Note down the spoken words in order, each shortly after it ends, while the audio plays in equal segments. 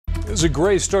It was a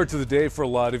great start to the day for a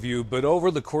lot of you, but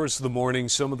over the course of the morning,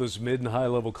 some of those mid and high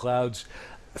level clouds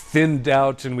thinned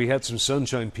out and we had some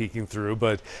sunshine peeking through.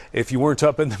 But if you weren't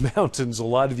up in the mountains, a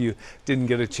lot of you didn't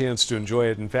get a chance to enjoy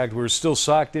it. In fact, we're still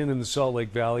socked in the Salt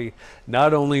Lake Valley,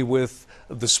 not only with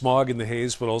the smog and the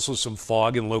haze, but also some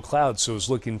fog and low clouds. So it's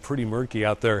looking pretty murky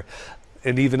out there.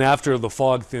 And even after the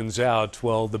fog thins out,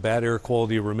 well, the bad air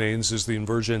quality remains as the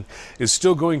inversion is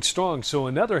still going strong. So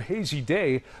another hazy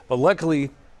day, but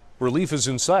luckily relief is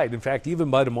in sight. In fact,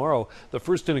 even by tomorrow, the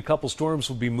first in a couple storms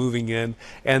will be moving in,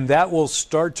 and that will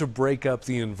start to break up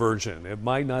the inversion. It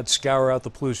might not scour out the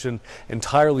pollution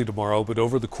entirely tomorrow, but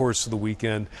over the course of the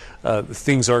weekend,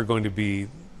 things are going to be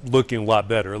looking a lot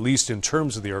better, at least in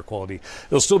terms of the air quality.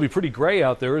 It'll still be pretty gray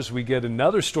out there as we get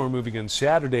another storm moving in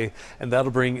Saturday, and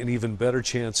that'll bring an even better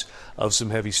chance of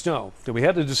some heavy snow. Then we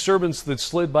had a disturbance that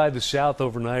slid by the south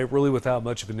overnight, really without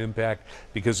much of an impact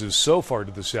because it was so far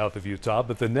to the south of Utah.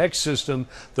 But the next system,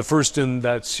 the first in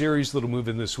that series that'll move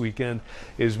in this weekend,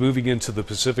 is moving into the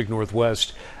Pacific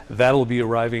Northwest. That'll be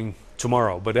arriving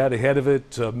tomorrow, but out ahead of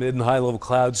it, mid and high level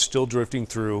clouds still drifting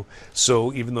through.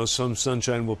 So even though some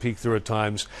sunshine will peek through at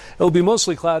times, it'll be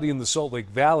mostly cloudy in the Salt Lake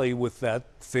Valley with that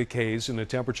thick haze and a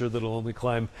temperature that'll only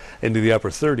climb into the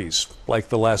upper 30s like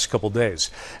the last couple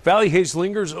days. Valley haze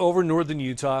lingers over northern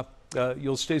Utah.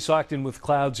 You'll stay socked in with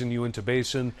clouds in Uinta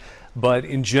Basin, but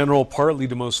in general, partly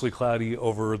to mostly cloudy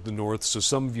over the north. So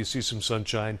some of you see some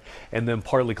sunshine, and then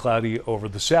partly cloudy over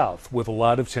the south, with a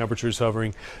lot of temperatures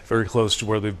hovering very close to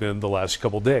where they've been the last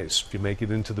couple days. If you make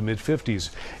it into the mid-50s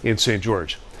in St.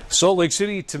 George. Salt Lake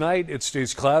City tonight, it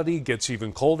stays cloudy, gets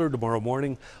even colder. Tomorrow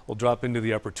morning, we'll drop into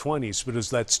the upper 20s. But as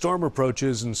that storm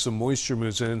approaches and some moisture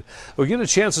moves in, we'll get a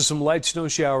chance of some light snow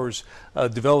showers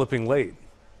developing late.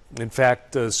 In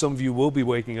fact, some of you will be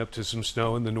waking up to some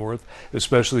snow in the north,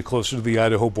 especially closer to the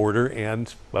Idaho border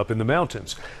and up in the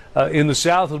mountains. In the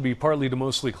south, it'll be partly to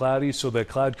mostly cloudy, so that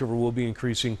cloud cover will be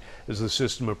increasing as the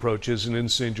system approaches. And in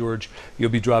St. George, you'll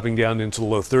be dropping down into the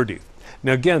low 30s.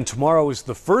 Now, again, tomorrow is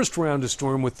the first round of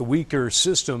storm with the weaker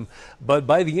system, but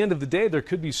by the end of the day, there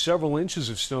could be several inches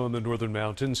of snow in the northern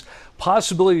mountains.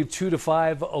 Possibility of 2 to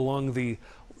 5 along the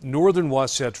northern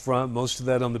Wasatch Front, most of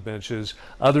that on the benches.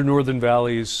 Other northern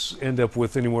valleys end up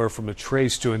with anywhere from a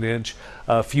trace to an inch,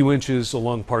 a few inches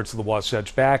along parts of the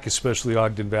Wasatch Back, especially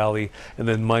Ogden Valley, and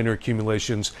then minor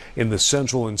accumulations in the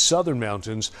central and southern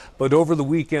mountains. But over the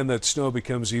weekend, that snow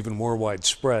becomes even more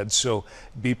widespread, so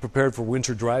be prepared for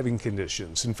winter driving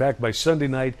conditions. In fact, by Sunday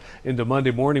night into Monday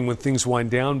morning, when things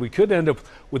wind down, we could end up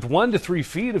with 1 to 3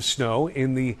 feet of snow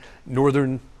in the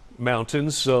northern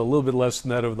mountains, so a little bit less than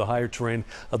that over the higher terrain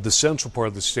of the central part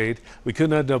of the state. We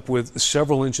could end up with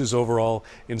several inches overall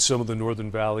in some of the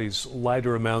northern valleys,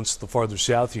 lighter amounts the farther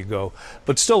south you go,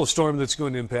 but still a storm that's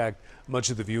going to impact much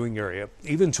of the viewing area.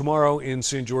 Even tomorrow in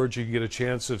St. George, you can get a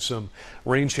chance of some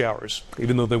rain showers,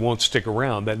 even though they won't stick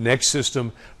around. That next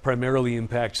system primarily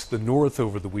impacts the north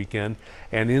over the weekend,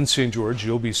 and in St. George,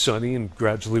 you'll be sunny and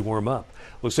gradually warm up.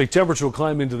 Looks like temperature will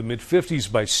climb into the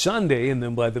mid-50s by Sunday, and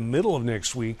then by the middle of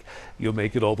next week, you'll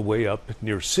make it all the way up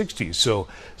near 60s, so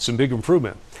some big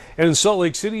improvement. And in Salt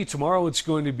Lake City, tomorrow it's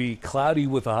going to be cloudy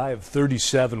with a high of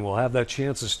 37. We'll have that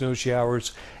chance of snow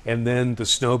showers, and then the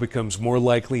snow becomes more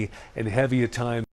likely and heavy at times.